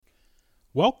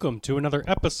Welcome to another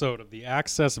episode of the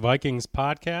Access Vikings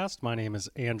podcast. My name is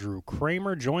Andrew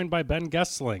Krammer, joined by Ben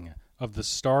Goessling of the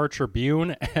Star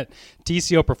Tribune at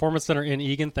TCO Performance Center in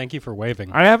Eagan. Thank you for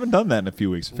waving. I haven't done that in a few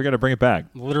weeks. I figured I'd bring it back.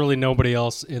 Literally nobody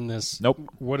else in this. Nope.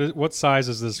 What size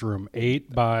is this room?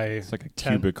 8 by It's like a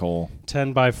 10, cubicle.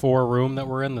 10 by 4 room that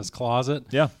we're in, this closet.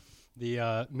 Yeah.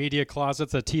 The media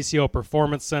closets at TCO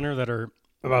Performance Center that are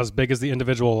about as big as the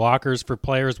individual lockers for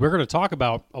players. We're going to talk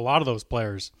about a lot of those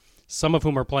players, some of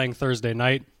whom are playing Thursday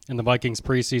night in the Vikings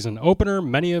preseason opener,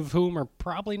 many of whom are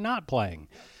probably not playing.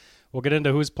 We'll get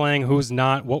into who's playing, who's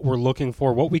not, what we're looking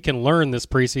for, what we can learn this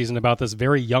preseason about this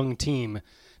very young team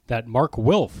that Mark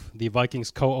Wilf, the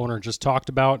Vikings co-owner, just talked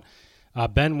about.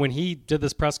 Ben, when he did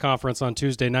this press conference on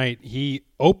Tuesday night, he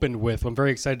opened with, I'm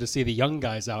very excited to see the young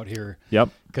guys out here. Yep.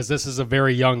 Because this is a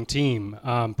very young team.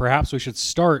 Perhaps we should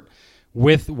start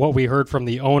with what we heard from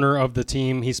the owner of the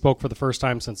team. He spoke for the first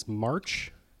time since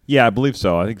March. Yeah, I believe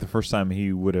so. I think the first time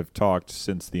he would have talked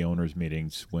since the owners'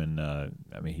 meetings when,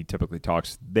 he typically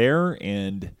talks there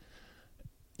and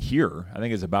here, I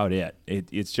think is about it.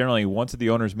 It's generally once at the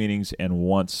owners' meetings and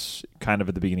once kind of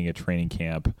at the beginning of training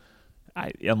camp,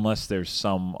 unless there's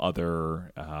some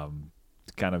other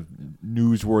kind of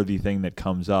newsworthy thing that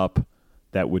comes up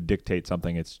that would dictate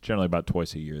something. It's generally about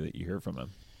twice a year that you hear from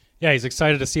him. Yeah, he's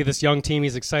excited to see this young team.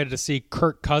 He's excited to see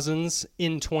Kirk Cousins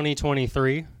in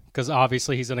 2023 because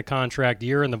obviously he's in a contract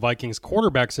year, and the Vikings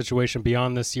quarterback situation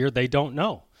beyond this year, they don't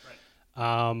know.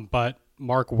 Right. But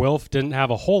Mark Wilf didn't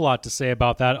have a whole lot to say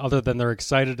about that other than they're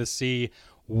excited to see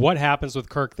what happens with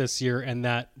Kirk this year and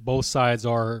that both sides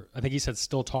are, I think he said,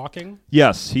 still talking.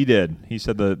 Yes, he did. He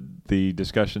said the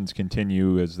discussions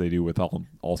continue as they do with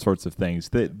all sorts of things.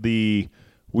 We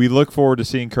look forward to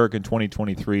seeing Kirk in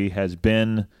 2023 has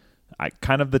been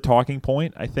kind of the talking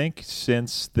point, I think,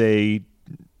 since they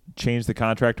changed the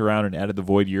contract around and added the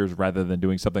void years rather than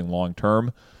doing something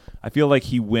long-term. I feel like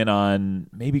he went on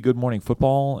maybe Good Morning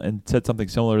Football and said something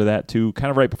similar to that too, kind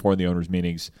of right before the owners'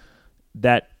 meetings.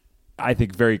 That I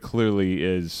think very clearly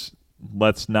is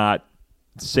let's not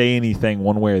say anything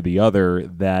one way or the other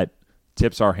that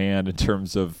tips our hand in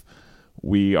terms of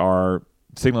we are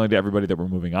signaling to everybody that we're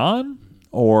moving on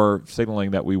or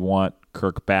signaling that we want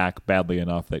Kirk back badly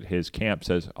enough that his camp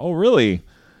says, oh, really?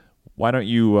 Why don't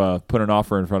you put an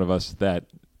offer in front of us that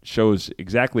shows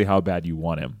exactly how bad you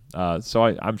want him? So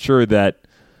I'm sure that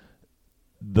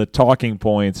the talking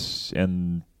points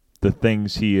and the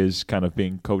things he is kind of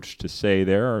being coached to say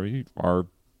there are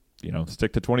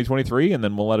stick to 2023, and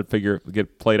then we'll let it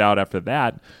get played out after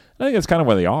that. I think that's kind of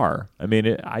where they are. I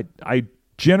mean, I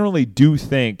generally do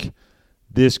think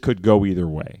this could go either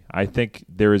way. I think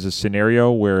there is a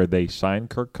scenario where they sign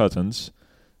Kirk Cousins,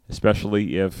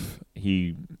 especially if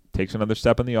he takes another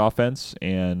step in the offense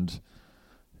and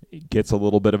gets a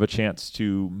little bit of a chance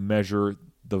to measure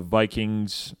the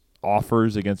Vikings'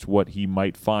 offers against what he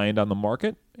might find on the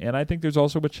market. And I think there's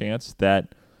also a chance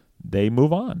that they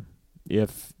move on,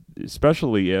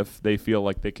 especially if they feel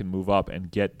like they can move up and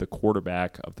get the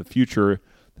quarterback of the future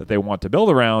that they want to build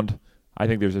around. I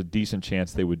think there's a decent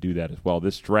chance they would do that as well.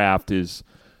 This draft is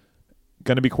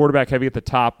going to be quarterback heavy at the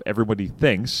top, everybody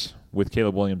thinks, with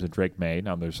Akayleb Williams and Drake May.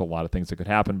 Now, there's a lot of things that could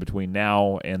happen between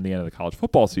now and the end of the college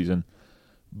football season,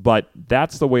 but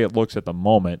that's the way it looks at the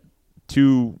moment.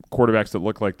 Two quarterbacks that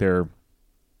look like they're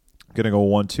going to go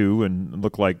 1-2 and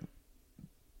look like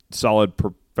solid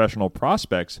professional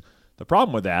prospects. The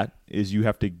problem with that is you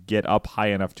have to get up high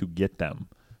enough to get them.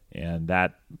 And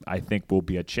that, I think, will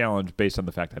be a challenge based on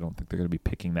the fact I don't think they're going to be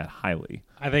picking that highly.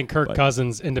 I think Kirk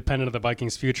Cousins, independent of the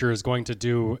Vikings' future, is going to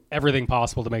do everything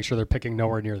possible to make sure they're picking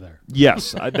nowhere near there.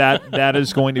 Yes, that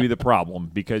is going to be the problem,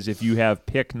 because if you have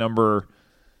pick number,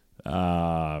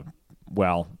 let's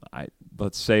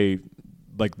say,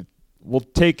 like, we'll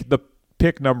take the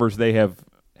pick numbers they have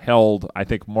held, I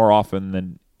think, more often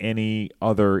than any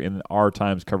other in our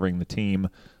times covering the team.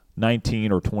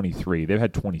 19 or 23. They've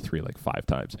had 23 like 5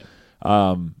 times.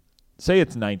 Say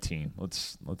it's 19.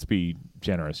 Let's be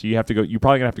generous. You're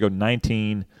probably gonna have to go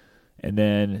 19, and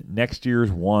then next year's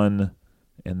 1,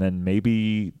 and then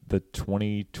maybe the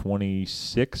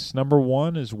 2026 number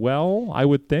 1 as well, I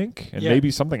would think, and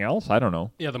maybe something else. I don't know.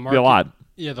 Yeah, be a lot.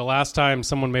 Yeah, the last time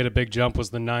someone made a big jump was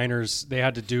the Niners. They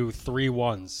had to do 3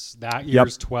 1s. That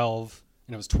year's 12.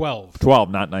 And it was 12. 12,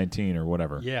 not 19 or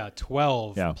whatever. Yeah,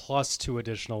 12 plus 2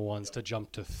 additional ones to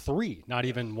jump to 3, not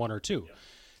even 1 or 2.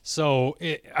 So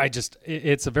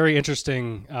it's a very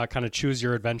interesting kind of choose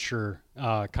your adventure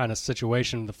kind of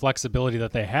situation. The flexibility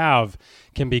that they have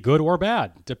can be good or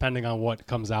bad, depending on what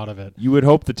comes out of it. You would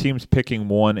hope the teams picking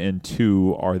 1 and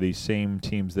 2 are the same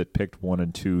teams that picked 1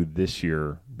 and 2 this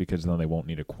year, because then they won't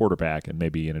need a quarterback and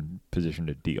maybe in a position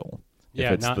to deal. Yeah,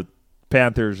 if it's the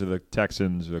Panthers or the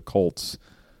Texans or the Colts,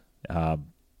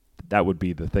 that would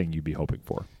be the thing you'd be hoping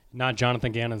for. Not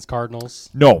Jonathan Gannon's Cardinals.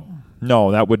 No,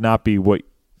 that would not be what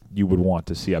you would want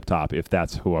to see up top if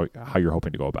that's how you're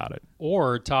hoping to go about it.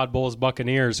 Or Todd Bowles'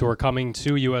 Buccaneers, who are coming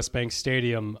to U.S. Bank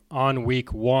Stadium on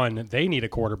week 1. They need a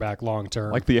quarterback long term.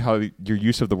 I like how your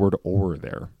use of the word "or"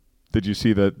 there. Did you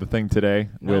see the thing today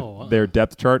with their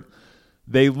depth chart?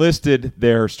 They listed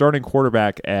their starting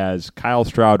quarterback as Kyle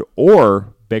Stroud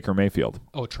or Baker Mayfield.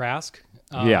 Oh, Trask?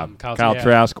 Kyle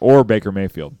Trask or Baker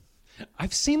Mayfield.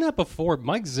 I've seen that before.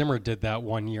 Mike Zimmer did that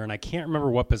one year, and I can't remember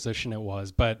what position it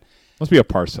was, but must be a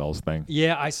Parcells thing.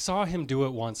 Yeah, I saw him do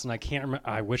it once, and I can't remember.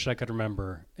 I wish I could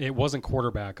remember. It wasn't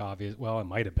quarterback, obvious. Well, it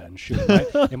might have been. Shoot,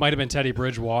 it might have been Teddy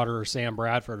Bridgewater or Sam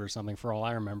Bradford or something, for all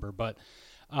I remember. But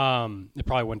it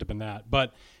probably wouldn't have been that.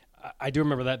 But I do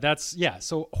remember that.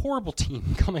 So horrible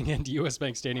team coming into U.S.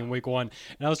 Bank Stadium week 1.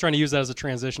 And I was trying to use that as a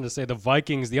transition to say the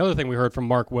Vikings. The other thing we heard from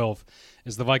Mark Wilf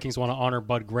is the Vikings want to honor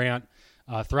Bud Grant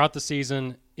throughout the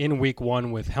season in week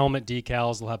 1 with helmet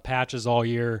decals. They'll have patches all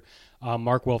year.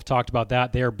 Mark Wilf talked about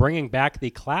that. They are bringing back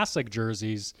the classic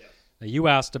jerseys that you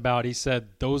asked about. He said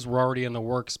those were already in the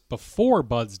works before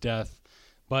Bud's death,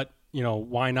 but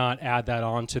why not add that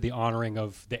on to the honoring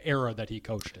of the era that he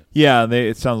coached in? Yeah,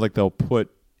 it sounds like they'll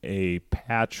put a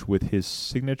patch with his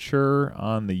signature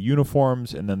on the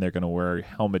uniforms, and then they're going to wear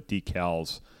helmet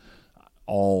decals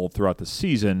all throughout the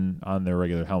season on their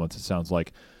regular helmets, it sounds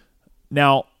like.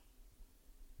 Now,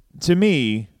 to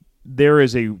me, there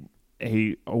is a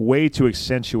way to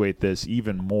accentuate this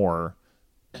even more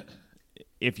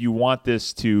if you want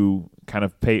this to kind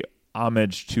of pay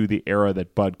homage to the era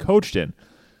that Bud coached in.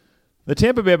 The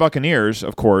Tampa Bay Buccaneers,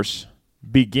 of course,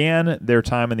 began their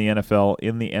time in the NFL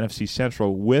in the NFC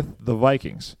Central with the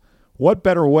Vikings. What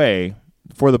better way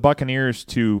for the Buccaneers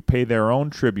to pay their own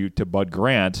tribute to Bud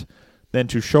Grant than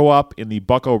to show up in the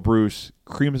Bucco Bruce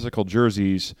creamsicle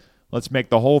jerseys? Let's make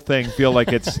the whole thing feel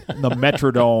like it's the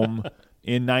Metrodome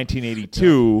in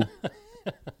 1982.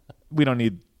 We don't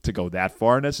need to go that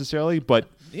far necessarily, but,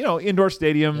 indoor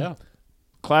stadium,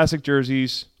 classic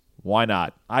jerseys, why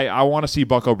not? I want to see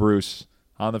Bucco Bruce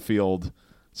on the field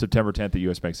September 10th at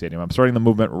U.S. Bank Stadium. I'm starting the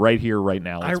movement right here, right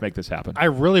now. Let's make this happen. I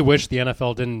really wish the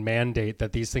NFL didn't mandate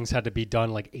that these things had to be done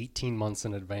like 18 months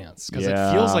in advance, because it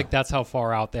feels like that's how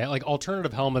far out they like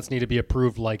alternative helmets need to be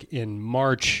approved like in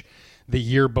March the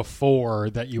year before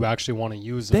that you actually want to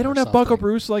use them. They don't have Bucco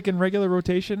Bruce like in regular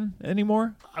rotation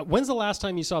anymore? When's the last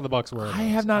time you saw the Bucs wear it? I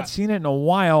have not seen it in a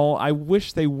while. I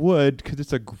wish they would, because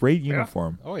it's a great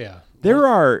uniform. Oh, yeah. There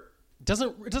are... It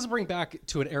doesn't bring back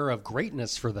to an era of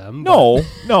greatness for them. No.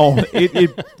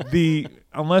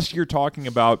 Unless you're talking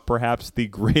about perhaps the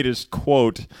greatest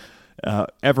quote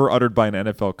ever uttered by an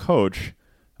NFL coach.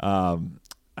 John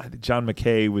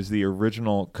McKay was the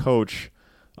original coach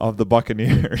of the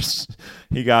Buccaneers.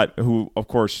 Who of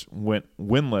course went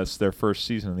winless their first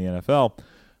season in the NFL.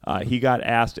 He got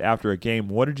asked after a game,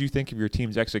 "What did you think of your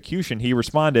team's execution?" He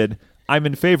responded, "I'm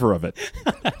in favor of it."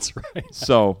 That's right.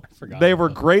 So they were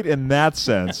great in that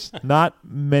sense. Not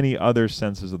many other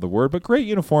senses of the word, but great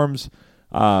uniforms.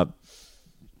 Tom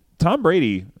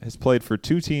Brady has played for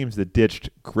 2 teams that ditched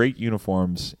great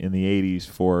uniforms in the 80s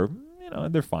for,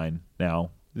 they're fine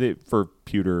now. For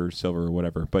pewter, silver, or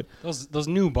whatever. But those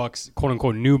new Bucs, quote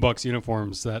unquote new Bucs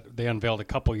uniforms that they unveiled a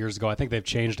couple years ago, I think they've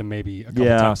changed them maybe a couple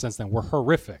times since then, were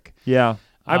horrific. Yeah.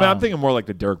 I'm thinking more like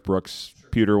the Derek Brooks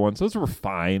pewter ones. Those were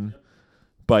fine.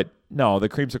 But no, the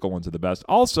creamsicle ones are the best.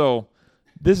 Also,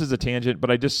 this is a tangent, but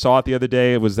I just saw it the other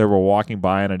day. It was they were walking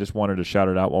by, and I just wanted to shout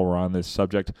it out while we're on this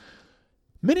subject.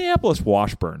 Minneapolis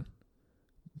Washburn.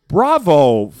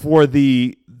 Bravo for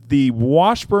the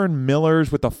Washburn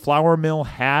Millers with the flour mill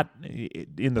hat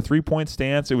in the 3-point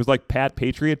stance. It was like Pat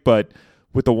Patriot, but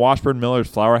with the Washburn Millers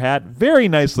flour hat. Very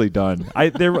nicely done.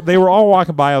 They were all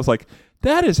walking by. I was like,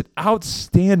 that is an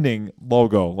outstanding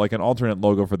logo, like an alternate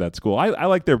logo for that school. I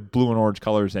like their blue and orange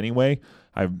colors anyway.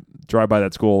 I drive by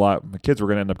that school a lot. My kids were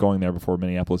going to end up going there before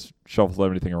Minneapolis shuffled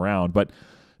everything around. But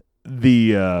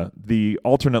the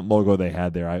alternate logo they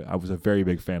had there, I was a very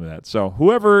big fan of that. So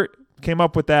whoever came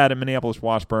up with that in Minneapolis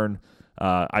Washburn,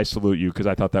 I salute you, because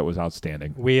I thought that was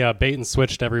outstanding. We bait and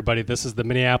switched everybody. This is the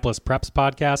Minneapolis Preps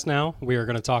podcast now. We are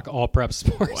going to talk all prep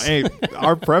sports. Well, hey,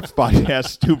 our Preps podcast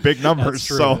has 2 big numbers.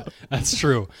 That's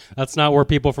true. That's not where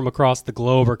people from across the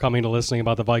globe are coming to listening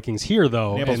about the Vikings here,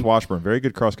 though. Minneapolis Washburn, very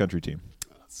good cross-country team.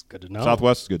 It's good to know.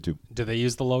 Southwest is good too. Do they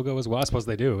use the logo as well? I suppose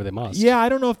they do. They must. Yeah, I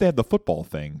don't know if they have the football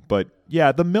thing, but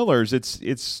yeah, the Millers. It's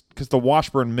because the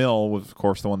Washburn Mill was, of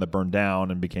course, the one that burned down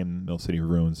and became Mill City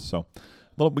Ruins. So,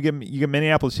 you get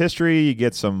Minneapolis history, you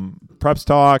get some preps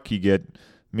talk, you get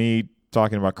me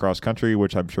talking about cross country,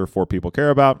 which I'm sure 4 people care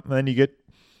about, and then you get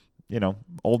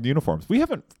old uniforms. We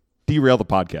haven't derailed the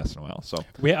podcast in a while, so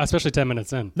especially 10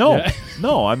 minutes in. No.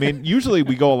 I mean, usually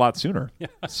we go a lot sooner. Yeah.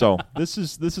 So this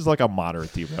is like a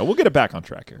moderate derail. We'll get it back on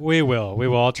track here. We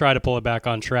will. I'll try to pull it back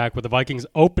on track with the Vikings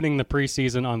opening the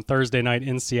preseason on Thursday night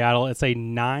in Seattle. It's a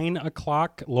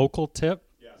 9:00 local tip.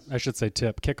 Yes. I should say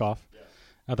kickoff.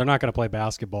 Yes. They're not going to play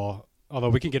basketball. Although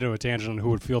we can get into a tangent on who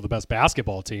would field the best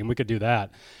basketball team. We could do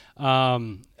that.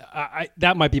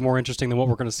 That might be more interesting than what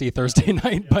we're going to see Thursday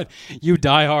night. But you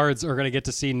diehards are going to get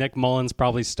to see Nick Mullins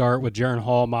probably start with Jaron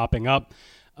Hall mopping up.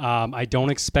 I don't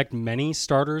expect many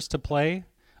starters to play.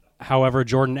 However,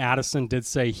 Jordan Addison did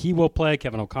say he will play.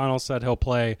 Kevin O'Connell said he'll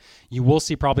play. You will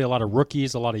see probably a lot of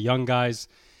rookies, a lot of young guys.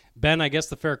 Ben, I guess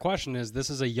the fair question is, this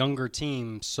is a younger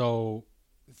team, so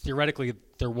theoretically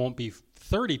there won't be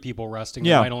 30 people resting.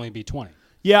 There might only be 20.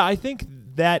 Yeah, I think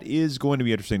that is going to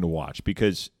be interesting to watch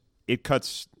because it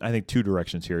cuts, I think, 2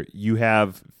 directions here. You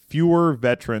have fewer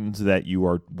veterans that you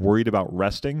are worried about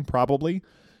resting probably,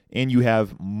 and you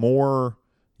have more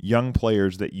young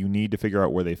players that you need to figure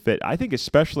out where they fit. I think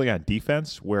especially on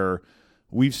defense where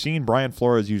we've seen Brian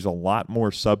Flores use a lot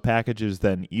more sub-packages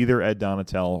than either Ed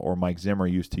Donatel or Mike Zimmer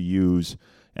used to use.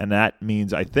 And that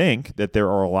means, I think, that there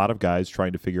are a lot of guys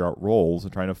trying to figure out roles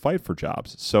and trying to fight for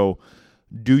jobs. So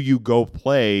do you go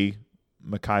play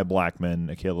Mekhi Blackman,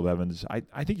 Akayleb Evans?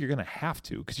 I think you're going to have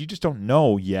to because you just don't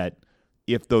know yet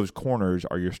if those corners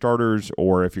are your starters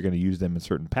or if you're going to use them in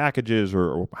certain packages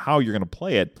or how you're going to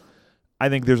play it. I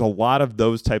think there's a lot of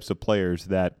those types of players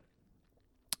that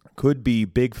could be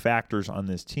big factors on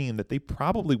this team that they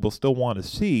probably will still want to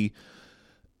see.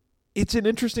 It's an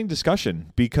interesting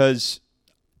discussion because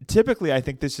typically, I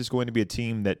think this is going to be a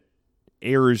team that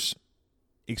errs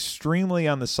extremely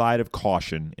on the side of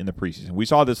caution in the preseason. We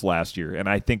saw this last year, and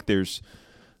I think there's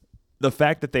the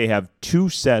fact that they have 2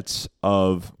 sets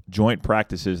of joint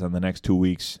practices on the next 2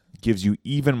 weeks gives you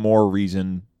even more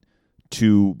reason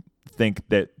to think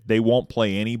that they won't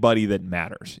play anybody that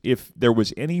matters. If there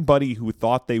was anybody who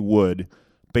thought they would,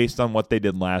 based on what they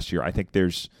did last year, I think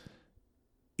there's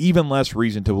even less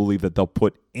reason to believe that they'll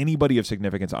put anybody of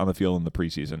significance on the field in the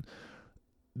preseason.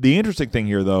 The interesting thing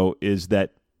here, though, is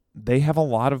that they have a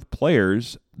lot of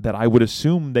players that I would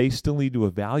assume they still need to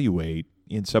evaluate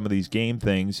in some of these game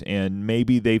things, and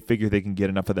maybe they figure they can get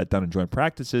enough of that done in joint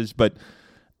practices, but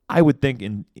I would think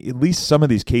in at least some of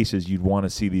these cases you'd want to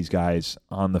see these guys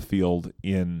on the field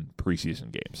in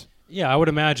preseason games. Yeah, I would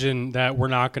imagine that we're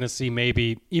not going to see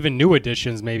maybe even new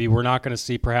additions. Maybe we're not going to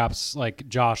see perhaps like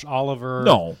Josh Oliver.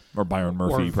 No, or Byron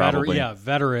Murphy probably.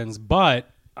 Veterans. But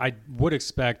I would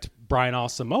expect Brian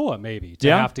Asamoah maybe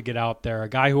to have to get out there. A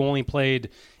guy who only played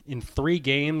in 3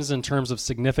 games in terms of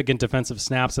significant defensive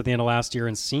snaps at the end of last year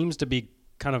and seems to be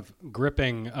kind of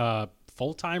gripping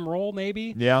full-time role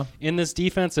maybe in this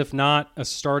defense, if not a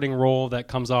starting role that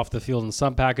comes off the field in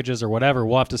some packages or whatever.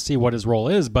 We'll have to see what his role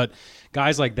is, but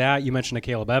guys like that, you mentioned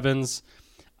Akayleb Evans.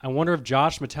 I wonder if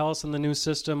Josh Metellus in the new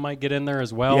system might get in there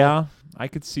as well. Yeah, I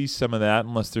could see some of that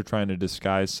unless they're trying to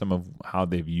disguise some of how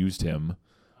they've used him.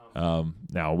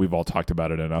 Now, we've all talked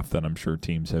about it enough that I'm sure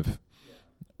teams have,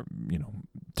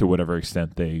 to whatever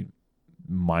extent they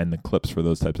mine the clips for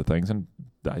those types of things, and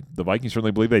the Vikings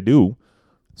certainly believe they do.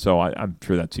 So I'm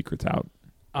sure that secret's out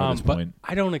at this point.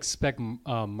 I don't expect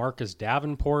Marcus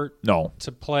Davenport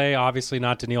to play. Obviously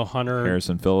not Danielle Hunter.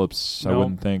 Harrison Phillips, I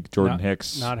wouldn't think. Jordan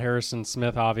Hicks. Not Harrison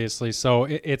Smith, obviously. So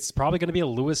it's probably going to be a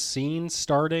Lewis Seen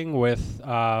starting with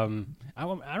I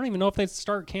don't even know if they'd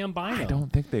start Cam Bynum. I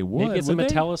don't think they would. Maybe it's a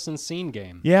Metellus and Seen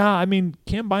game. Yeah, I mean,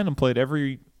 Cam Bynum played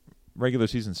every regular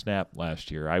season snap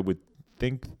last year. I would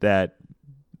think that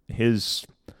his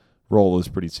role is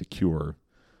pretty secure.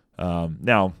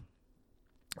 Now,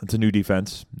 it's a new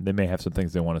defense. They may have some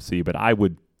things they want to see, but I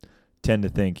would tend to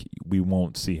think we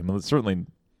won't see him. It's certainly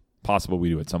possible we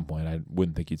do at some point. I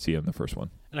wouldn't think you'd see him in the first one.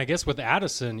 And I guess with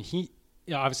Addison,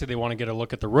 obviously they want to get a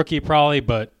look at the rookie probably,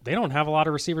 but they don't have a lot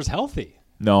of receivers healthy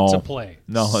to play.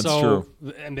 No, that's true.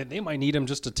 And they might need him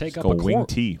just to take up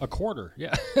a quarter.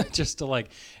 Yeah, just to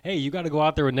hey, you got to go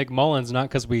out there with Nick Mullins, not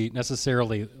because we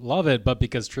necessarily love it, but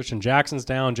because Tristan Jackson's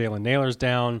down, Jalen Naylor's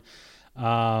down.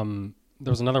 There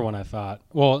was another one I thought.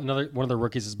 Well, one of the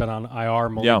rookies has been on IR,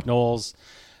 Malik Knowles.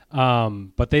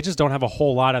 But they just don't have a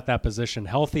whole lot at that position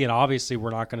healthy, and obviously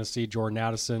we're not going to see Jordan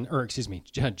Addison,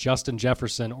 Justin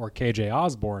Jefferson or KJ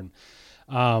Osborne.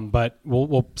 But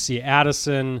we'll see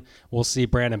Addison. We'll see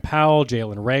Brandon Powell,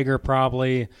 Jalen Reagor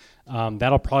probably.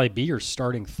 That'll probably be your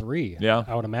starting three,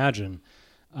 I would imagine.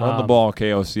 Run the ball,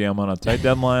 KOC. I'm on a tight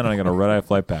deadline, and I got a red-eye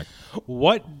flight back.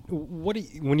 What do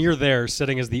you, when you're there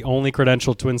sitting as the only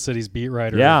credentialed Twin Cities beat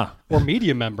writer or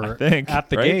media member at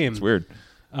the game? It's weird.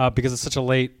 Because it's such a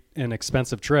late and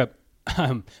expensive trip.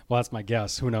 Well, that's my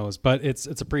guess. Who knows? But it's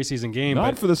a preseason game.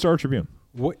 Not for the Star Tribune.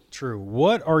 True.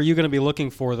 What are you going to be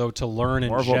looking for, though, to learn?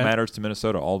 More of what matters to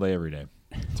Minnesota all day, every day.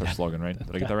 That's our slogan, right?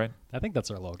 Did I get that right? I think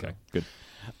that's our logo. Okay, good.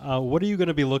 What are you going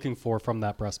to be looking for from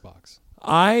that press box?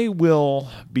 I will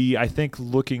be, I think,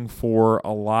 looking for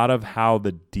a lot of how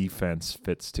the defense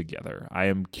fits together. I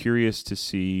am curious to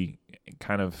see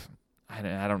kind of,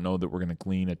 I don't know that we're going to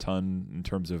glean a ton in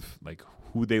terms of like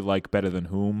who they like better than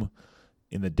whom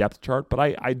in the depth chart, but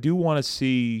I do want to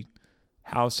see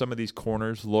how some of these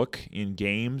corners look in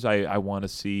games. I want to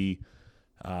see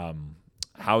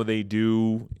how they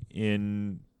do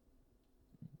in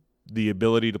the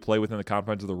ability to play within the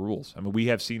confines of the rules. I mean, we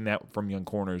have seen that from young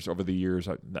corners over the years.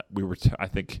 I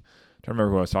think, I don't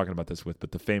remember who I was talking about this with,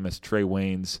 but the famous Trey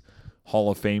Waynes Hall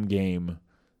of Fame game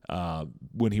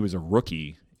when he was a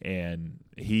rookie, and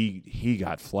he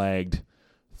got flagged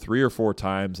 3 or 4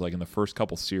 times, like in the first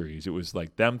couple series. It was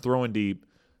like them throwing deep,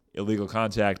 illegal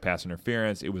contact, pass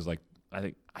interference. It was like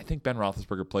I think Ben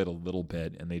Roethlisberger played a little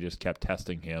bit, and they just kept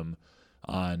testing him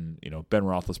on, Ben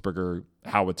Roethlisberger,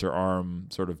 howitzer arm,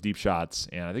 sort of deep shots.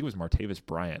 And I think it was Martavis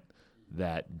Bryant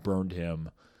that burned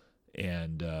him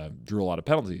and drew a lot of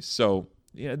penalties. So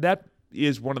that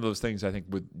is one of those things I think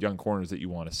with young corners that you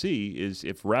want to see is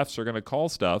if refs are going to call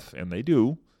stuff, and they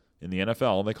do in the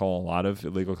NFL, they call a lot of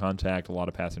illegal contact, a lot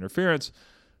of pass interference.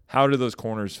 How do those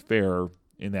corners fare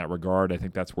in that regard? I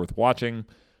think that's worth watching.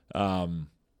 Can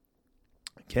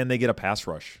they get a pass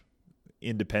rush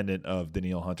independent of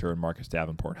Danielle Hunter and Marcus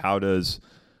Davenport? How does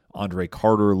Andre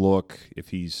Carter look if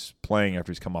he's playing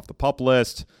after he's come off the PUP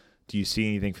list? Do you see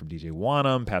anything from DJ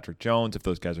Wanham, Patrick Jones, if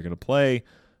those guys are going to play?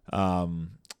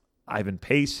 Ivan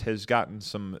Pace has gotten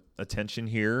some attention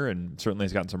here and certainly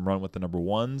has gotten some run with the number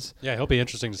ones. Yeah, he'll be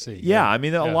interesting to see. Yeah, I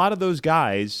mean, a lot of those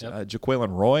guys, Jaquelin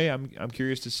Roy, I'm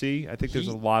curious to see. I think there's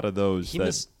a lot of those. He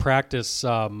missed practice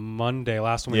Monday,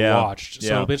 last one we watched.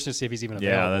 So it'll be interesting to see if he's even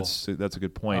available. Yeah, that's a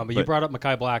good point. But you brought up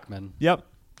Mekhi Blackman. Yep.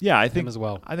 Yeah, I think him as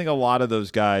well. I think a lot of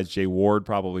those guys, Jay Ward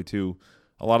probably too,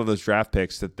 a lot of those draft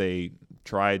picks that they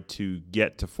tried to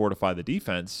get to fortify the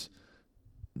defense,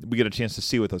 we get a chance to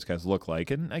see what those guys look like.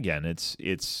 And again,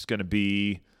 it's going to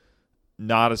be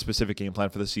not a specific game plan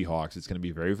for the Seahawks. It's going to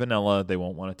be very vanilla. They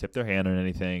won't want to tip their hand on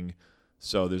anything.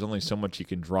 So there's only so much you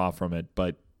can draw from it.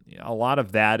 But a lot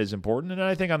of that is important. And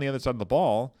I think on the other side of the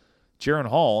ball, Jaron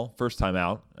Hall, first time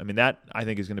out, I mean, that I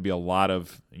think is going to be a lot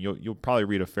of – you'll probably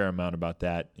read a fair amount about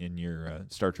that in your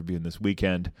Star Tribune this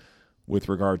weekend with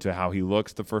regard to how he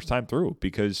looks the first time through,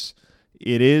 because –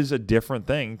 it is a different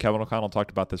thing. Kevin O'Connell talked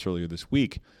about this earlier this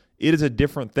week. It is a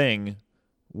different thing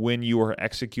when you are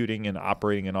executing and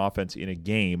operating an offense in a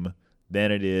game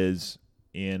than it is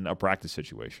in a practice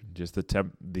situation. Just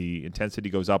the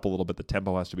intensity goes up a little bit. The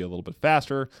tempo has to be a little bit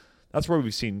faster. That's where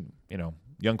we've seen,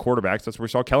 young quarterbacks. That's where we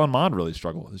saw Kellen Mond really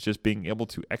struggle. Is just being able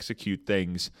to execute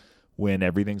things when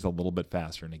everything's a little bit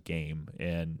faster in a game.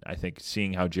 And I think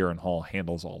seeing how Jaron Hall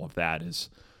handles all of that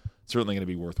is certainly going to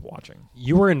be worth watching.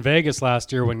 You were in Vegas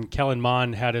last year when Kellen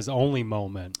Mond had his only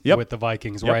moment with the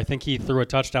Vikings, where I think he threw a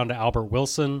touchdown to Albert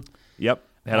Wilson. Yep.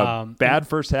 Had a bad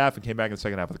first half and came back in the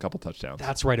second half with a couple touchdowns.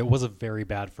 That's right. It was a very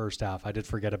bad first half. I did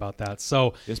forget about that.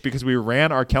 So it's because we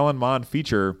ran our Kellen Mond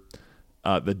feature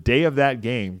the day of that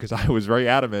game, because I was very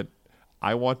adamant.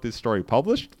 I want this story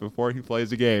published before he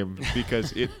plays a game,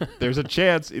 because there's a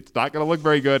chance it's not going to look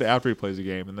very good after he plays a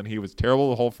game. And then he was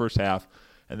terrible the whole first half,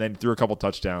 and then threw a couple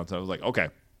touchdowns. I was like, okay,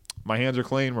 my hands are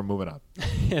clean. We're moving on.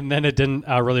 And then it didn't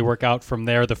really work out from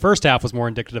there. The first half was more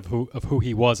indicative of who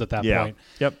he was at that point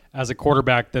as a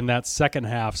quarterback than that second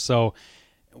half. So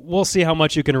we'll see how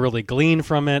much you can really glean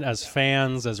from it as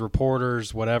fans, as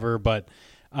reporters, whatever. But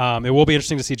it will be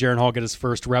interesting to see Jaron Hall get his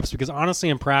first reps, because honestly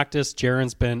in practice,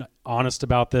 Jaron's been honest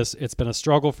about this. It's been a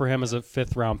struggle for him as a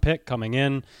fifth-round pick coming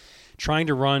in, trying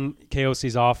to run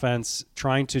KOC's offense,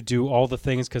 trying to do all the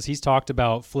things, because he's talked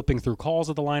about flipping through calls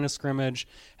at the line of scrimmage,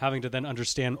 having to then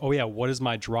understand, what is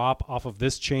my drop off of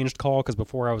this changed call? Because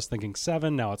before I was thinking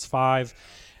 7, now it's 5.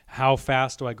 How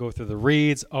fast do I go through the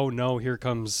reads? Oh, no, here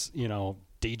comes,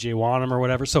 DJ Wanham or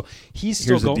whatever. So he's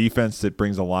still a defense that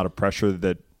brings a lot of pressure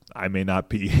that I may not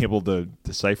be able to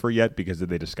decipher yet because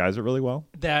they disguise it really well.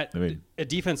 A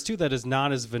defense, too, that is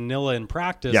not as vanilla in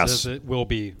practice Yes. as it will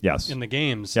be Yes. in the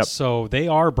games. Yep. So they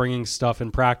are bringing stuff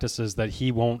in practices that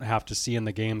he won't have to see in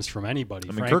the games from anybody,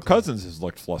 I mean, frankly. Kirk Cousins has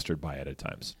looked flustered by it at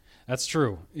times. That's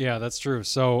true. Yeah, that's true.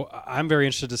 So I'm very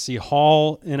interested to see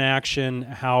Hall in action.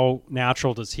 How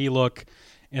natural does he look?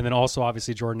 And then also,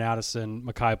 obviously, Jordan Addison,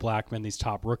 Mekhi Blackman, these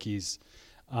top rookies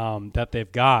that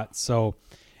they've got. So,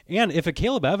 and if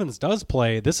Akayleb Evans does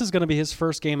play, this is going to be his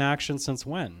first game action since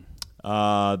when?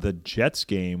 The Jets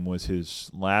game was his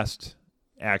last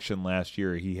action last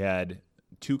year. He had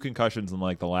 2 concussions in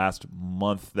like the last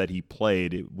month that he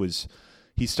played.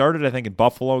 He started, I think, in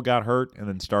Buffalo, got hurt, and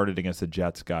then started against the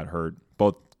Jets, got hurt.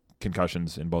 Both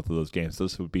concussions in both of those games.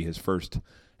 This would be his first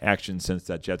action since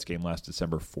that Jets game last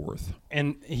December 4th.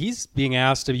 And he's being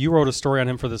asked to, you wrote a story on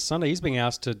him for this Sunday. He's being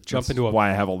asked to jump into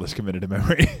why I have all this committed to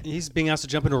memory. He's being asked to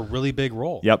jump into a really big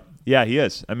role. Yep. Yeah, he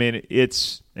is. I mean,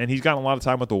 and he's gotten a lot of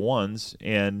time with the ones,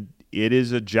 and it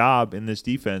is a job in this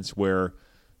defense where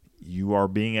you are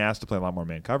being asked to play a lot more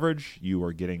man coverage. You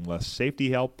are getting less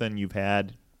safety help than you've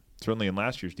had certainly in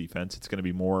last year's defense. It's going to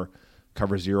be more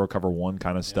cover 0, cover 1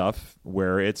 kind of stuff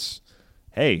where it's,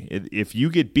 hey, if you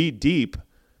get beat deep,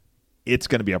 it's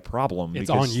going to be a problem. It's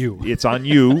on you. It's on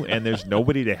you, and there's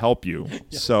nobody to help you. Yeah.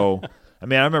 So, I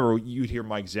mean, I remember you'd hear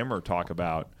Mike Zimmer talk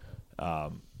about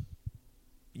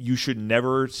you should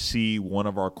never see one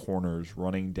of our corners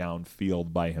running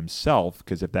downfield by himself,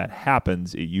 because if that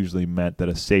happens, it usually meant that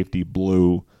a safety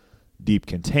blew deep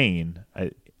contain.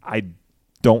 I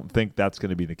don't think that's going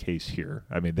to be the case here.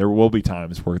 I mean, there will be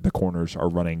times where the corners are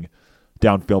running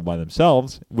downfield by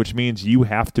themselves, which means you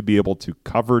have to be able to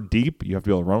cover deep. You have to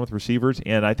be able to run with receivers.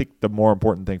 And I think the more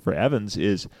important thing for Evans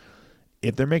is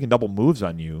if they're making double moves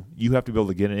on you, you have to be able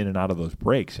to get in and out of those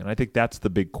breaks. And I think that's the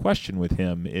big question with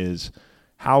him is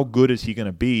how good is he going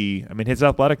to be? I mean, his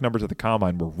athletic numbers at the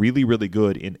combine were really, really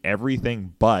good in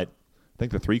everything but I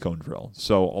think the 3-cone drill.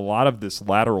 So a lot of this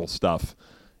lateral stuff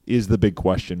is the big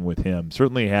question with him.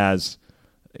 Certainly has,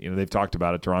 they've talked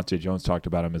about it. Durante Jones talked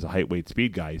about him as a height, weight,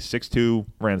 speed guy. He's 6'2",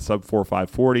 ran sub 4.5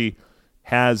 40,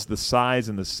 has the size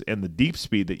and the deep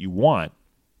speed that you want.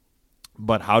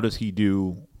 But how does he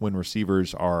do when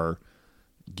receivers are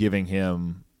giving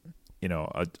him,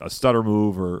 a stutter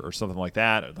move or something like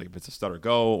that? Like if it's a stutter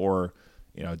go or,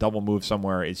 a double move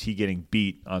somewhere, is he getting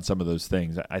beat on some of those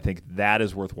things? I think that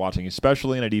is worth watching,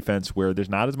 especially in a defense where there's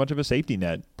not as much of a safety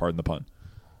net, pardon the pun.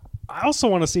 I also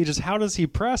want to see just how does he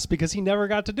press, because he never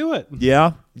got to do it.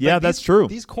 Yeah, that's true.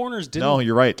 These corners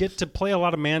didn't get to play a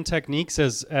lot of man techniques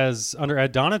as under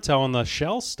Ed Donatel on the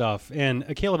shell stuff. And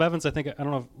Akayleb Evans, I don't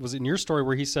know, was it in your story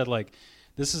where he said, like,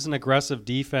 this is an aggressive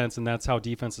defense and that's how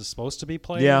defense is supposed to be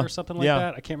played or something like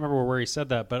that? I can't remember where he said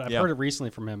that, but I've heard it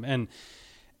recently from him.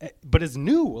 But it's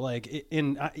new. Like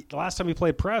the last time he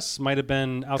played press might have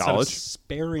been outside of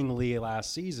sparingly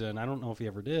last season. I don't know if he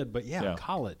ever did, but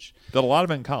college. Did a lot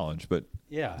of it in college, but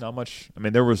not much. I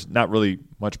mean, there was not really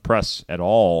much press at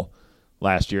all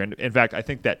last year. And in fact, I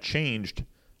think that changed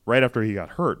right after he got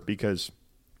hurt, because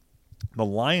the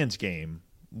Lions game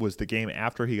was the game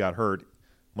after he got hurt.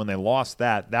 When they lost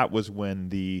that was when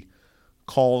the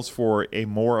calls for a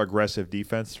more aggressive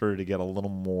defense started to get a little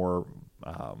more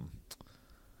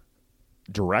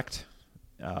direct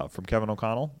from Kevin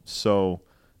O'Connell. So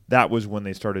that was when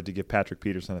they started to give Patrick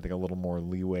Peterson, I think, a little more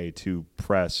leeway to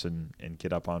press and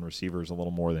get up on receivers a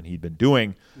little more than he'd been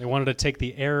doing. They wanted to take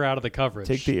the air out of the coverage.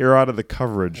 Take the air out of the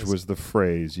coverage was the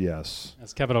phrase, yes.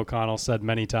 As Kevin O'Connell said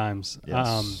many times.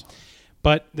 Yes.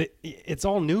 But it's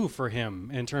all new for him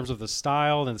in terms of the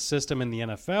style and the system in the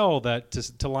NFL, that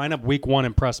to line up week 1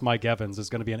 and press Mike Evans is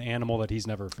going to be an animal that he's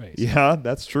never faced. Yeah,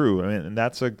 that's true. I mean, and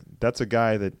that's a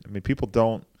guy that, I mean, people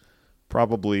don't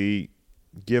probably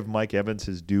give Mike Evans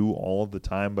his due all of the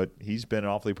time, but he's been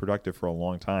awfully productive for a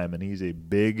long time, and he's a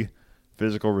big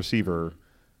physical receiver.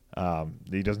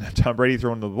 He doesn't have Tom Brady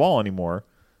throwing the ball anymore,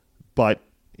 but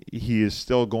he is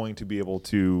still going to be able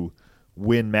to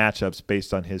win matchups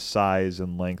based on his size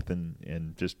and length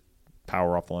and just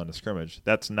power off the line of scrimmage.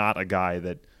 That's not a guy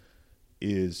that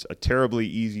is a terribly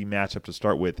easy matchup to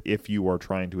start with if you are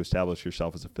trying to establish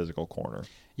yourself as a physical corner.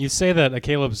 You say that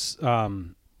Akayleb's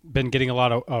been getting a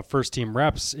lot of first-team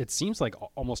reps. It seems like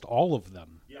almost all of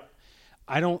them. Yeah.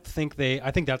 I think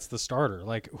that's the starter.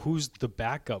 Like, who's the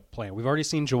backup plan? We've already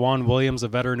seen Jawan Williams, a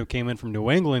veteran who came in from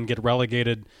New England, get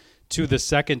relegated to the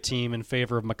second team in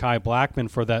favor of Mekhi Blackman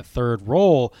for that third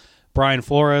role. Brian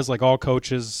Flores, like all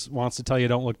coaches, wants to tell you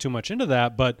don't look too much into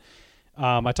that. But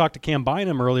I talked to Cam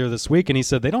Bynum earlier this week, and he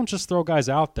said they don't just throw guys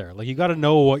out there. Like, you got to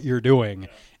know what you're doing,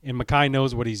 and Mekhi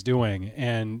knows what he's doing.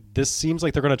 And this seems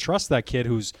like they're going to trust that kid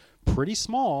who's pretty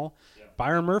small.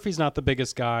 Byron Murphy's not the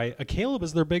biggest guy. Akayleb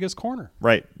is their biggest corner.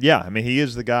 Right. Yeah. I mean, he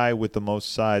is the guy with the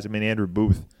most size. I mean, Andrew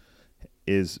Booth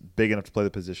is big enough to play the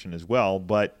position as well,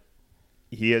 but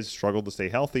he has struggled to stay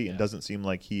healthy and doesn't seem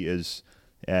like he is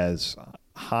as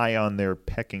high on their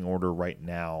pecking order right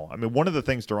now. I mean, one of the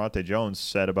things Durante Jones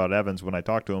said about Evans when I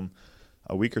talked to him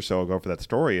a week or so ago for that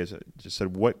story is just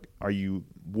said,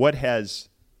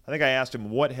 I think I asked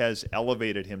him what has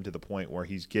elevated him to the point where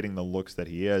he's getting the looks that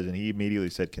he is, and he immediately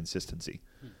said consistency.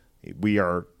 We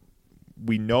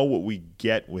know what we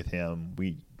get with him.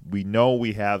 We know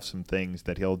we have some things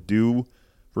that he'll do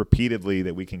repeatedly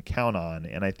that we can count on,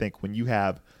 and I think when you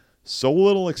have so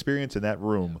little experience in that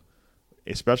room,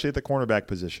 especially at the cornerback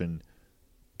position,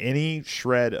 any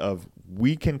shred of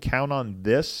we can count on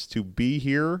this to be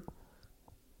here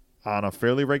on a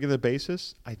fairly regular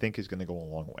basis, I think is going to go a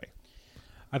long way.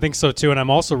 I think so too, and I'm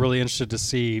also really interested to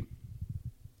see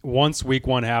once week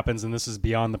 1 happens, and this is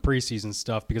beyond the preseason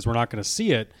stuff because we're not going to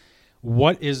see it,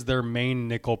 what is their main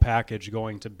nickel package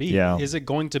going to be? Yeah. Is it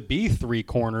going to be 3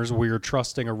 corners where you're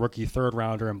trusting a rookie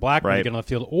third-rounder and Blackman to get on the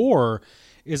field, or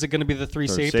is it going to be the 3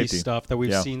 safety stuff that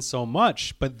we've seen so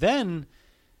much? But then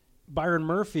Byron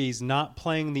Murphy's not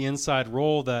playing the inside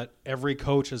role that every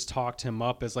coach has talked him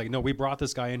up as, like, no, we brought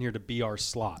this guy in here to be our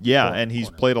slot. Yeah, and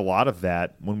he's played a lot of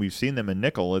that. When we've seen them in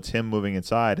nickel, it's him moving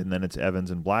inside, and then it's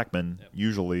Evans and Blackman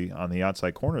usually on the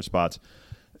outside corner spots.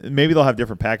 Maybe they'll have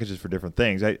different packages for different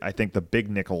things. I think the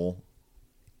big nickel,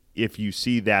 if you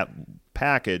see that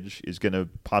package, is going to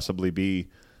possibly be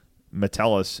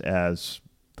Metellus as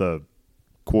the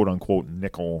quote-unquote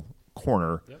nickel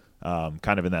corner,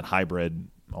 kind of in that hybrid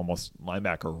almost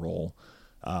linebacker role.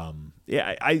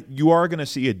 You are going to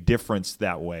see a difference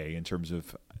that way in terms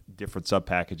of different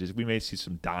sub-packages. We may see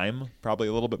some dime probably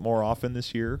a little bit more often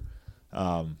this year.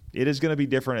 It is going to be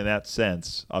different in that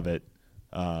sense of it.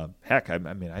 Heck,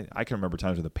 I can remember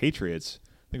times with the Patriots.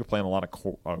 I think we're playing a lot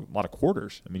of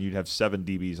quarters. I mean, you'd have 7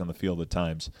 DBs on the field at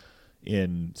times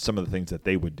in some of the things that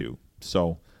they would do.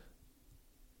 So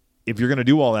if you're going to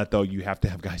do all that, though, you have to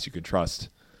have guys you can trust.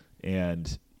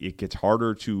 And it gets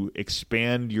harder to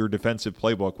expand your defensive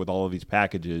playbook with all of these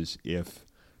packages if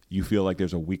you feel like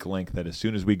there's a weak link that as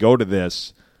soon as we go to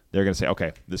this, they're going to say,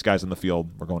 okay, this guy's on the field,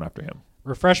 we're going after him.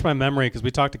 Refresh my memory because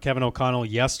we talked to Kevin O'Connell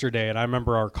yesterday, and I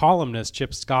remember our columnist,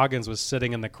 Chip Scoggins, was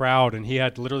sitting in the crowd, and he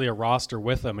had literally a roster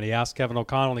with him, and he asked Kevin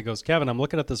O'Connell, and he goes, Kevin, I'm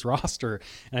looking at this roster,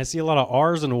 and I see a lot of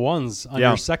R's and 1s on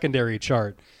your secondary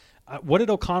chart. What did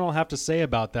O'Connell have to say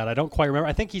about that? I don't quite remember.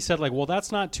 I think he said, like, well,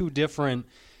 that's not too different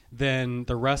than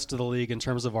the rest of the league in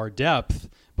terms of our depth,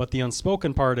 but the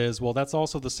unspoken part is, well, that's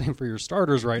also the same for your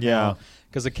starters right now,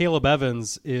 because Akayleb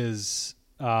Evans is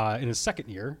in his second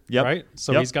year, right?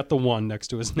 So he's got the 1 next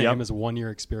to his name as a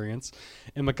 1-year experience,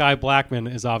 and Mekhi Blackman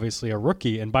is obviously a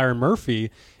rookie, and Byron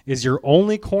Murphy is your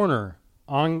only corner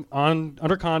on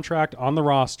under contract on the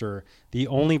roster, the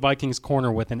only Vikings corner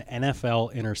with an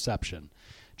NFL interception.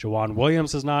 Jawan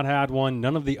Williams has not had one.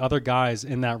 None of the other guys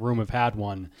in that room have had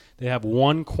one. They have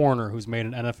 1 corner who's made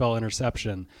an NFL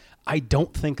interception. I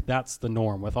don't think that's the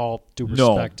norm, with all due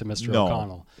respect to Mr.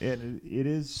 O'Connell.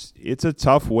 It's a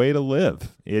tough way to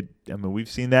live. We've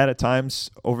seen that at times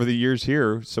over the years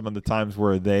here. Some of the times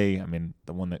where the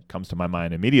one that comes to my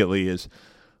mind immediately is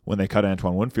when they cut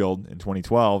Antoine Winfield in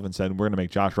 2012 and said, we're going to make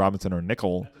Josh Robinson our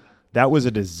nickel. That was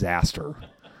a disaster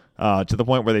to the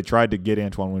point where they tried to get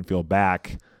Antoine Winfield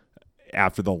back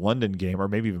after the London game, or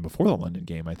maybe even before the London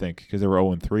game, I think, because they were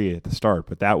 0-3 at the start.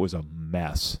 But that was a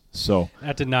mess. So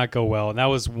that did not go well, and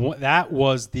that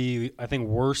was the, I think,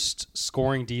 worst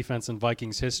scoring defense in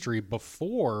Vikings history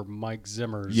before Mike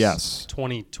Zimmer's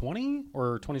 2020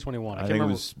 or 2021. I can't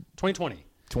remember. It was 2020.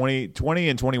 2020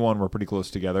 and 21 were pretty close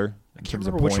together. I can't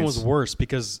remember which one was worse,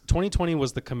 because 2020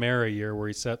 was the Krammer year where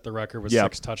he set the record with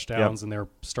 6 touchdowns, and they're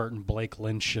starting Blake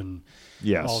Lynch and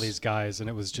all these guys, and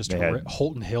it was just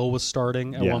Holton Hill was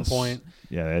starting at one point.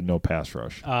 Yeah, they had no pass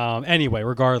rush. Anyway,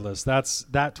 regardless, that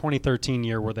 2013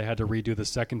 year where they had to redo the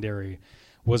secondary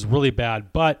was really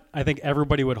bad, but I think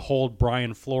everybody would hold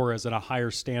Brian Flores at a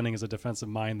higher standing as a defensive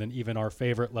mind than even our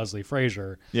favorite Leslie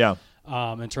Frazier. Yeah.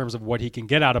 In terms of what he can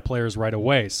get out of players right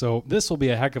away. So this will be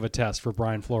a heck of a test for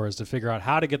Brian Flores to figure out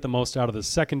how to get the most out of the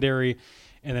secondary,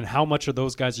 and then how much of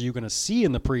those guys are you going to see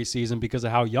in the preseason because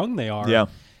of how young they are. Yeah.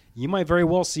 You might very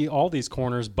well see all these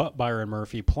corners but Byron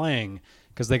Murphy playing,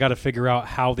 because they got to figure out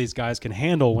how these guys can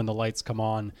handle when the lights come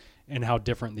on and how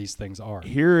different these things are.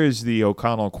 Here is the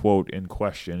O'Connell quote in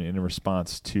question in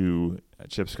response to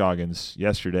Chip Scoggins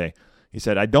yesterday. He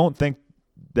said, I don't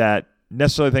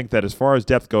necessarily think that as far as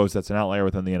depth goes, that's an outlier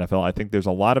within the NFL. I think there's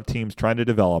a lot of teams trying to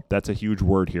develop. That's a huge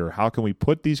word here. How can we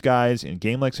put these guys in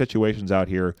game-like situations out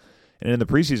here and in the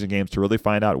preseason games to really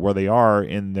find out where they are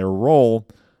in their role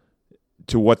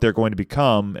to what they're going to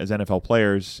become as NFL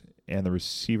players? And the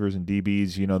receivers and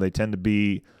DBs, they tend to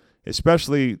be,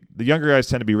 especially the younger guys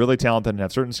tend to be really talented and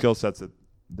have certain skill sets that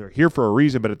they're here for a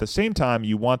reason, but at the same time,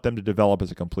 you want them to develop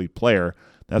as a complete player.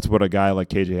 That's what a guy like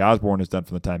KJ Osborne has done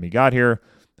from the time he got here.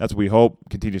 That's what we hope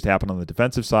continues to happen on the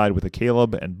defensive side with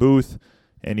Akayleb and Booth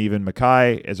and even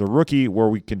Mackay as a rookie, where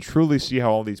we can truly see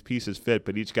how all these pieces fit,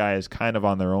 but each guy is kind of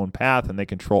on their own path, and they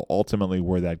control ultimately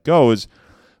where that goes.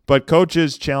 But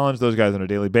coaches challenge those guys on a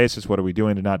daily basis. What are we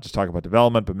doing to not just talk about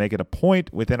development, but make it a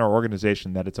point within our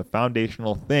organization that it's a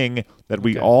foundational thing that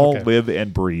we all live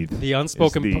and breathe? The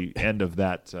unspoken is the end of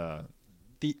that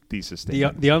thesis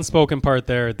statement. The unspoken part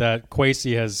there that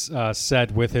Kwesi has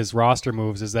said with his roster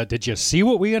moves is that, did you see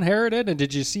what we inherited? And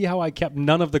did you see how I kept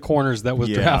none of the corners that was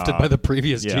drafted by the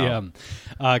previous GM?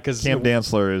 Because Cam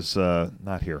Dantzler is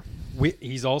not here.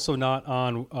 He's also not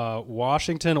on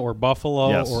Washington or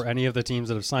Buffalo or any of the teams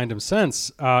that have signed him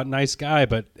since. Nice guy,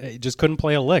 but he just couldn't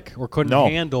play a lick or couldn't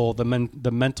handle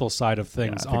the mental side of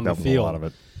things on the field. A lot of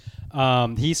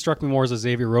it. He struck me more as a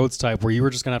Xavier Rhodes type, where you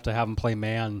were just going to have him play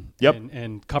man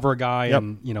and cover a guy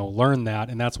and learn that,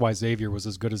 and that's why Xavier was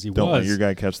as good as he was. Don't let your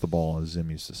guy catch the ball, as Zim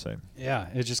used to say. Yeah,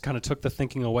 it just kind of took the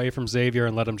thinking away from Xavier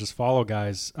and let him just follow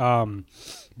guys.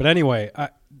 But anyway,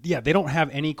 they don't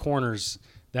have any corners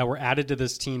that were added to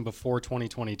this team before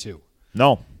 2022.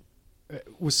 No.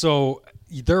 So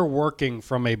they're working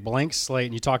from a blank slate,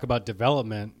 and you talk about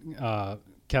development,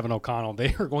 Kevin O'Connell,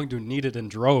 they are going to need it in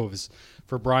droves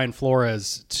for Brian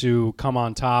Flores to come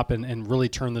on top and really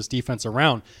turn this defense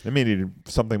around. They may need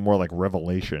something more like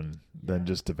revelation than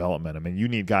just development. I mean, you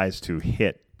need guys to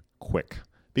hit quick.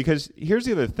 Because here's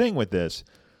the other thing with this.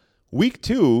 Week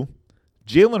 2,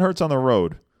 Jalen Hurts on the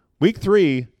road. Week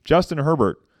 3, Justin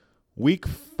Herbert. Week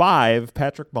 5,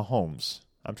 Patrick Mahomes.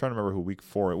 I'm trying to remember who week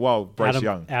 4. Well, Bryce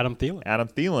Young. Adam Thielen. Adam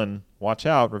Thielen. Watch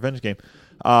out. Revenge game.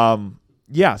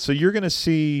 So you're going to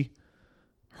see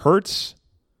Hurts,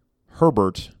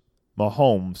 Herbert,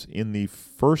 Mahomes in the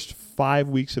first 5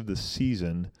 weeks of the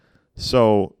season.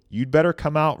 So you'd better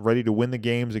come out ready to win the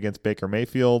games against Baker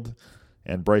Mayfield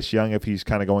and Bryce Young if he's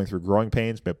kind of going through growing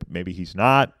pains. But maybe he's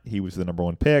not. He was the number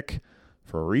 1 pick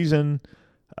for a reason.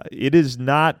 It is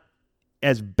not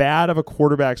as bad of a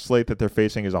quarterback slate that they're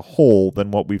facing as a whole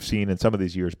than what we've seen in some of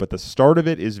these years, but the start of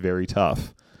it is very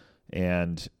tough,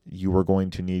 and you are going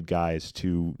to need guys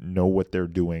to know what they're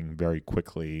doing very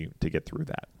quickly to get through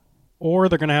that. Or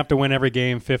they're going to have to win every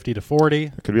game 50-40.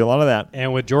 There could be a lot of that.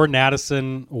 And with Jordan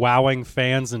Addison wowing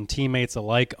fans and teammates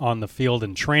alike on the field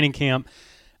in training camp,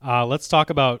 let's talk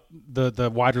about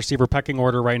the wide receiver pecking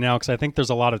order right now, because I think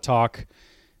there's a lot of talk,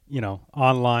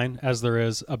 online as there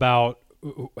is about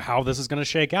how this is going to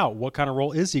shake out. What kind of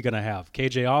role is he going to have?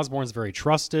 KJ Osborne's very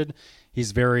trusted.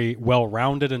 He's very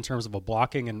well-rounded in terms of a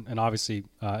blocking and obviously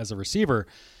as a receiver.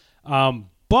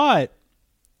 But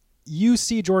you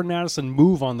see Jordan Addison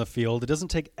move on the field. It doesn't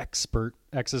take expert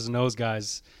X's and O's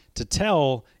guys to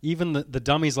tell. Even the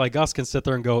dummies like us can sit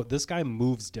there and go, this guy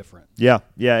moves different. Yeah,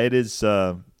 it is.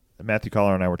 Matthew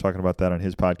Collar and I were talking about that on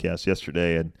his podcast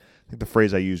yesterday, and I think the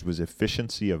phrase I used was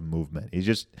efficiency of movement. He's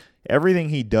just everything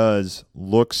he does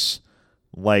looks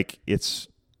like it's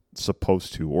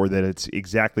supposed to, or that it's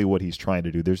exactly what he's trying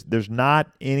to do. There's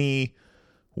not any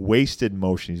wasted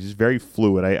motion. He's just very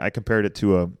fluid. I compared it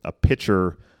to a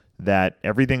pitcher that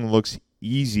everything looks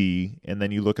easy, and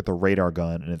then you look at the radar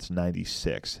gun and it's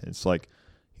 96. It's like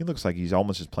he looks like he's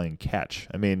almost just playing catch.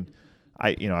 I mean,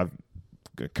 I've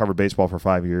covered baseball for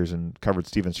 5 years and covered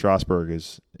Steven Strasburg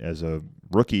as a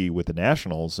rookie with the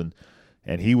Nationals,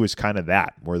 and he was kind of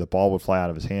that, where the ball would fly out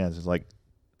of his hands. It's like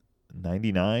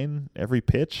 99 every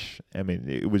pitch. I mean,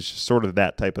 it was sort of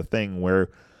that type of thing where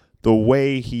the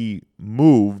way he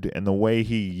moved and the way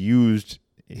he used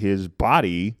his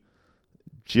body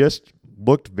just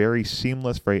looked very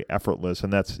seamless, very effortless,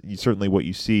 and that's certainly what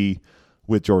you see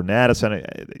with Jordan Addison.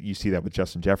 You see that with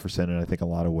Justin Jefferson, and I think a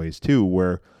lot of ways too,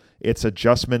 where it's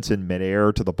adjustments in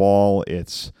midair to the ball.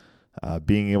 It's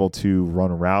being able to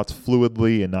run routes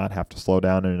fluidly and not have to slow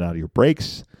down in and out of your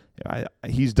breaks.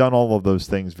 He's done all of those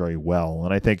things very well,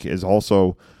 and I think has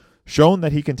also shown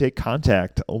that he can take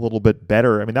contact a little bit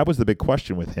better. I mean, that was the big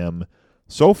question with him.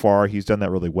 So far, he's done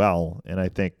that really well, and I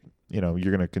think you're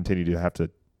going to continue to have to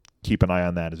keep an eye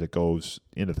on that as it goes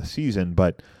into the season.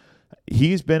 But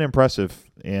he's been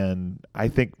impressive, and I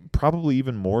think probably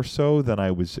even more so than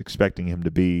I was expecting him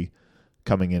to be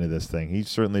coming into this thing. He's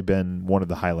certainly been one of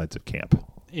the highlights of camp.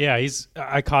 Yeah,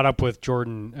 I caught up with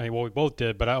Jordan. We both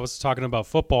did, but I was talking about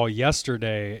football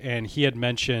yesterday, and he had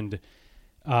mentioned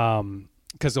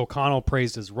because O'Connell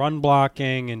praised his run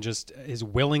blocking and just his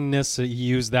willingness. He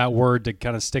used that word to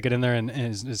kind of stick it in there and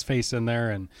his face in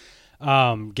there and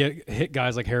hit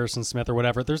guys like Harrison Smith or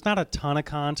whatever. There's not a ton of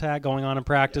contact going on in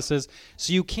practices,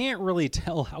 so you can't really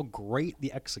tell how great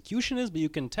the execution is, but you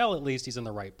can tell at least he's in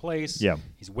the right place. Yeah.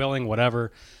 He's willing,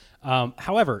 whatever.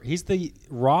 However, he's the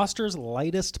roster's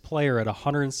lightest player at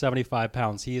 175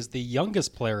 pounds. He is the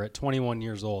youngest player at 21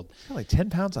 years old. Like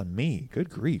 10 pounds on me. Good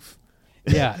grief.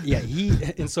 Yeah.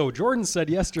 And so Jordan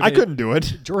said yesterday. I couldn't do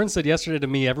it. Jordan said yesterday to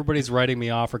me, everybody's writing me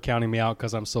off or counting me out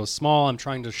because I'm so small. I'm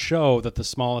trying to show that the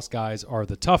smallest guys are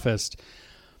the toughest.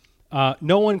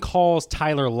 No one calls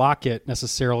Tyler Lockett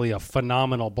necessarily a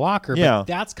phenomenal blocker, but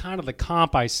that's kind of the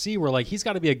comp I see where like he's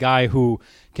got to be a guy who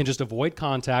can just avoid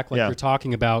contact like you're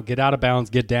talking about, get out of bounds,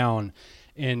 get down,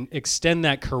 and extend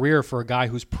that career for a guy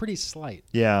who's pretty slight.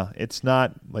 Yeah, it's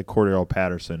not like Cordero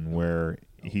Patterson where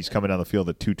he's coming down the field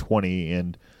at 220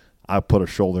 and I put a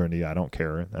shoulder in the I don't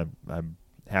care. I'm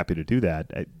happy to do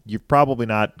that. You're probably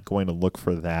not going to look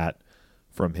for that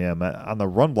from him. On the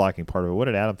run blocking part of it, what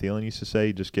did Adam Thielen used to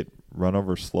say? Just get run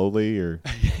over slowly, or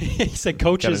he said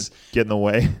coaches get in the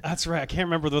way. That's right. I can't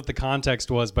remember what the context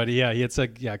was, but he had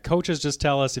said, coaches just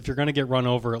tell us if you're going to get run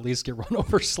over, at least get run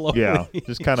over slowly. Yeah,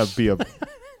 just kind of be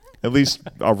at least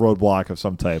a roadblock of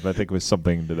some type. I think it was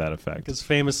something to that effect. Because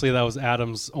famously, that was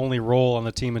Adam's only role on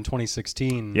the team in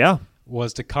 2016. Yeah,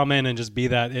 was to come in and just be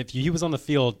that. If he was on the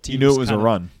field, you knew it was a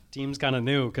run. Teams kind of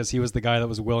knew because he was the guy that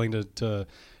was willing to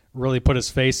really put his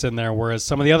face in there, whereas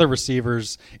some of the other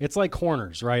receivers, it's like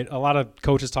corners, right? A lot of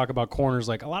coaches talk about corners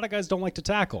like a lot of guys don't like to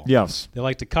tackle. Yes. They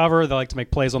like to cover. They like to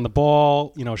make plays on the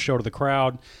ball, show to the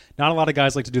crowd. Not a lot of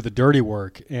guys like to do the dirty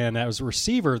work. And as a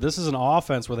receiver, this is an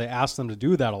offense where they ask them to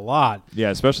do that a lot.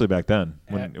 Yeah, especially back then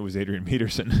when it was Adrian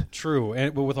Peterson. True.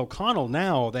 But with O'Connell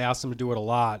now, they ask them to do it a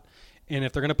lot. And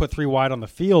if they're going to put three wide on the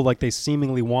field like they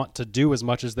seemingly want to do as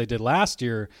much as they did last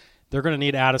year, they're going to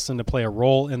need Addison to play a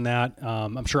role in that.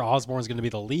 I'm sure Osborne's going to be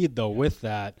the lead, though, with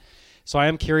that. So I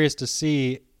am curious to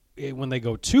see when they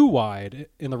go too wide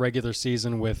in the regular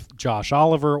season with Josh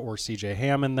Oliver or C.J.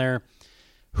 Ham in there,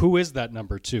 who is that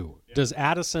number two? Does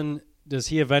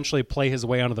he eventually play his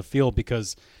way onto the field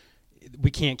because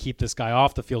we can't keep this guy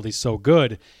off the field? He's so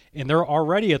good. And they're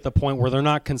already at the point where they're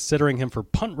not considering him for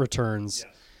punt returns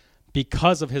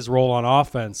because of his role on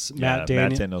offense. Matt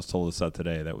Daniels told us that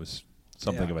today. That was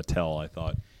something of a tell, I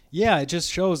thought. Yeah, it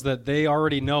just shows that they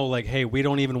already know, like, hey, we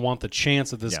don't even want the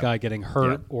chance of this guy getting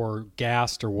hurt or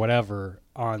gassed or whatever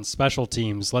on special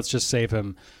teams. Let's just save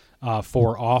him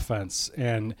for offense.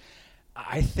 And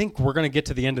I think we're going to get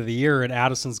to the end of the year, and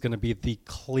Addison's going to be the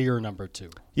clear number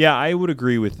two. Yeah, I would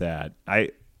agree with that.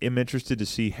 I am interested to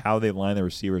see how they line the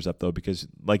receivers up, though, because,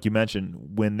 like you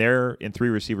mentioned, when they're in three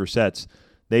receiver sets,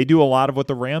 they do a lot of what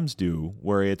the Rams do,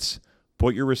 where it's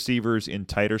put your receivers in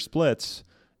tighter splits,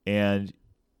 and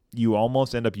you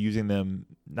almost end up using them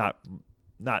not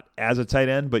as a tight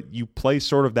end, but you play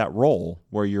sort of that role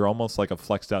where you're almost like a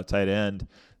flexed out tight end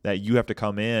that you have to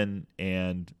come in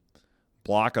and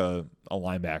block a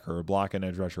linebacker or block an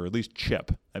edge rusher or at least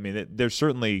chip. I mean, there's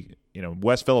certainly,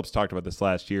 Wes Phillips talked about this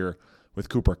last year with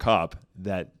Cooper Kupp,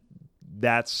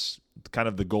 that's kind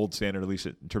of the gold standard, at least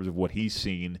in terms of what he's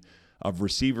seen, of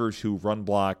receivers who run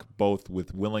block both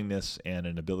with willingness and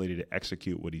an ability to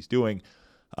execute what he's doing.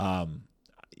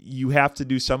 You have to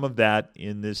do some of that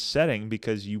in this setting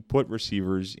because you put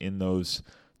receivers in those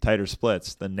tighter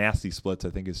splits, the nasty splits, I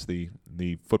think is the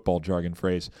football jargon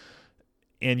phrase,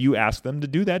 and you ask them to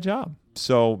do that job.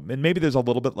 So, and maybe there's a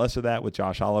little bit less of that with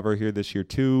Josh Oliver here this year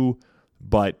too,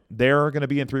 but they're going to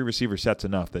be in three receiver sets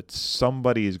enough that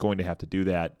somebody is going to have to do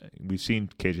that. We've seen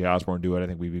KJ Osborne do it. I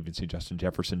think we've even seen Justin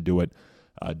Jefferson do it.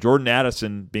 Jordan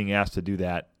Addison being asked to do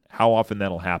that. How often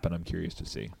that'll happen, I'm curious to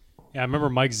see. Yeah, I remember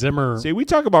Mike Zimmer. See, we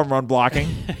talk about run blocking.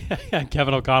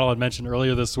 Kevin O'Connell had mentioned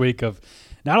earlier this week of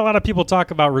not a lot of people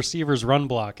talk about receivers run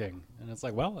blocking. And it's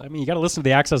like, well, I mean, you got to listen to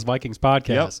the Access Vikings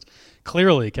podcast. Yep.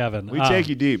 Clearly, Kevin. We take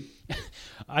you deep.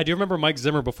 I do remember Mike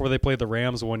Zimmer before they played the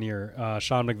Rams one year,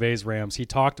 Sean McVay's Rams. He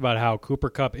talked about how Cooper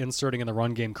Kupp inserting in the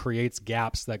run game creates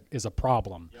gaps that is a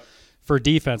problem for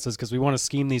defenses because we want to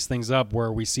scheme these things up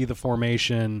where we see the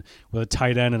formation with a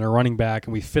tight end and a running back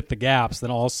and we fit the gaps.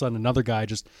 Then all of a sudden another guy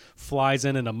just flies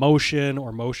in a motion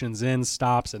or motions in,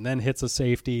 stops, and then hits a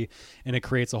safety, and it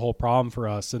creates a whole problem for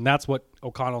us. And that's what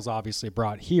O'Connell's obviously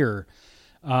brought here.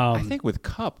 I think with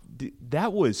Kupp,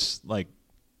 that was like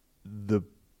the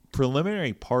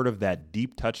preliminary part of that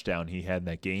deep touchdown he had in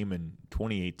that game in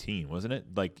 2018, wasn't it?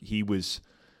 Like he was,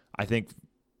 I think,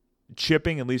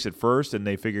 chipping at least at first, and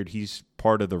they figured he's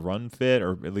part of the run fit,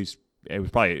 or at least it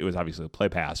was obviously a play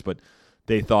pass, but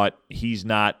they thought he's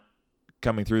not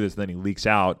coming through this. And then he leaks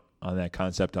out on that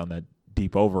concept on that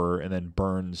deep over, and then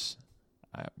burns.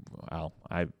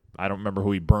 I don't remember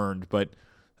who he burned, but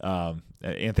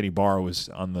Anthony Barr was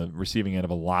on the receiving end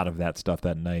of a lot of that stuff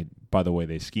that night, by the way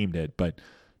they schemed it. But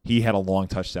he had a long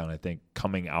touchdown, I think,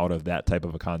 coming out of that type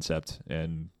of a concept,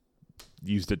 and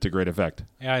used it to great effect.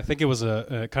 Yeah, I think it was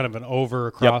a kind of an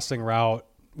over-crossing route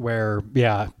where,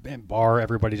 Barr,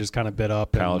 everybody just kind of bit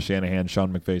up. Kyle Shanahan,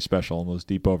 Sean McVay special, and those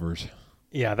deep overs.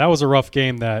 Yeah, that was a rough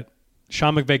game that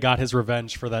Sean McVay got his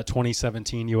revenge for that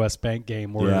 2017 U.S. Bank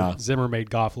game where Zimmer made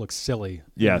Goff look silly.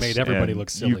 Yes. Made everybody look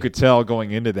silly. You could tell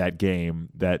going into that game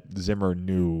that Zimmer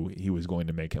knew he was going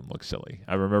to make him look silly.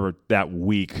 I remember that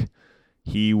week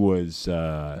he was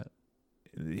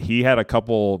he had a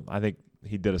couple, I think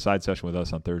he did a side session with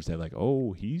us on Thursday, like,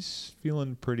 oh, he's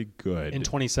feeling pretty good. In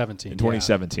 2017. In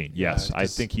 2017, yes. I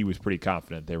think he was pretty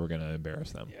confident they were going to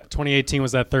embarrass them. Yeah, 2018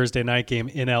 was that Thursday night game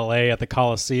in L.A. at the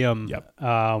Coliseum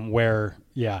where,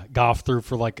 Goff threw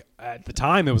for, like, at the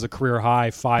time it was a career-high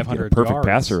 500 perfect yards.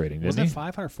 passer rating, didn't he? Was it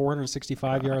 500,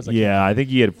 465 yards? I think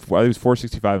he had, it was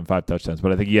 465 and 5 touchdowns,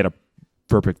 but I think he had a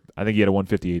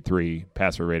 158.3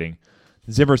 passer rating.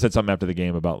 Zimmer said something after the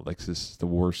game about, like, this is the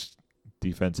worst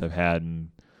defense I've had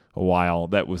in a while.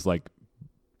 That was like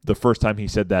the first time he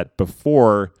said that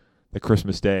before the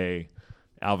Christmas Day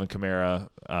Alvin Kamara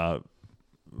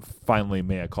finally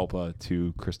mea culpa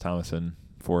to Chris Thomason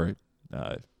for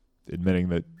admitting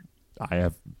that I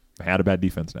have had a bad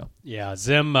defense now. Yeah,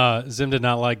 Zim did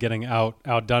not like getting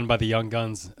outdone by the young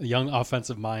guns, young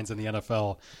offensive minds in the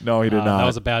NFL. No, he did not. That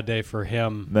was a bad day for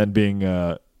him. And then being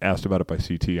asked about it by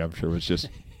CT, I'm sure was just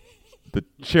the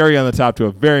cherry on the top to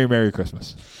a very Merry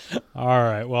Christmas. All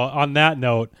right. Well, on that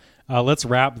note, let's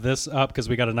wrap this up because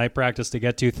we got a night practice to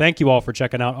get to. Thank you all for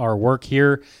checking out our work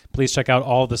here. Please check out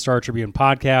all of the Star Tribune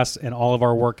podcasts and all of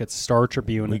our work at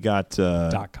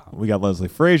StarTribune.com. We got Leslie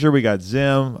Frazier. We got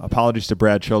Zim. Apologies to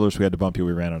Brad Childers. We had to bump you.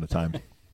 We ran out of time.